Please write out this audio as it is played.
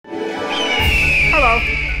Hello,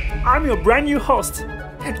 I'm your brand new host.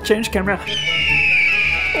 Change camera.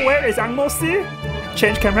 Where is Angmo Siew?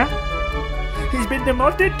 Change camera. He's been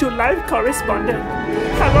demoted to live correspondent.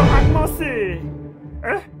 Hello, Angmo Siew.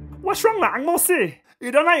 What's wrong with Angmo Siew?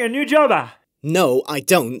 You don't like your new job, ah? No, I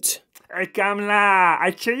don't. Come lah,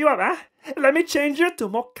 I cheer you up, ah? Let me change you to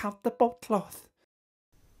more comfortable clothes.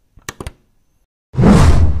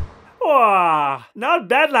 Wow, not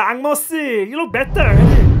bad lah, Angmo Siew. You look better.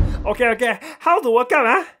 Okay. How's the workout,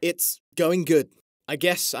 ah? It's going good. I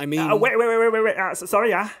guess, I mean... Wait.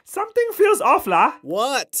 Sorry, ah. Something feels off, lah.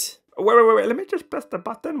 What? Wait. Let me just press the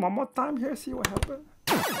button one more time here, see what happens.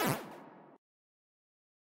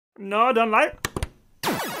 No, don't like.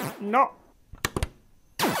 No.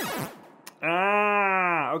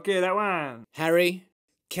 Ah, okay, that one. Harry,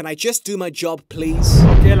 can I just do my job, please?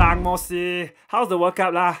 Okay lah, Angmo Siew. How's the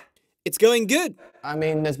workout lah? It's going good. I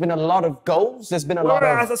mean, there's been a lot of goals. There's been a lot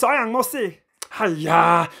of... Sorry, Angmo Siew.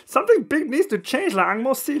 Hiya, something big needs to change lah,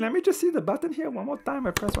 Angmo Siew. Let me just see the button here one more time.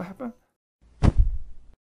 I press what happened.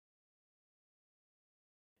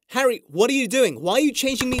 Harry, what are you doing? Why are you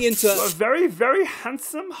changing me into... A very, very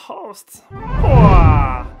handsome host.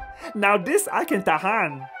 Wow. Now this I can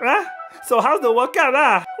tahan. Huh? So how's the workout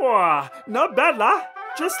lah? Wow, not bad lah.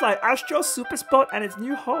 Just like Astro Supersport and its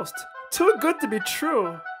new host. Too good to be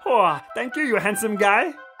true. Wow, thank you, you handsome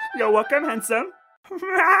guy. You're welcome, handsome.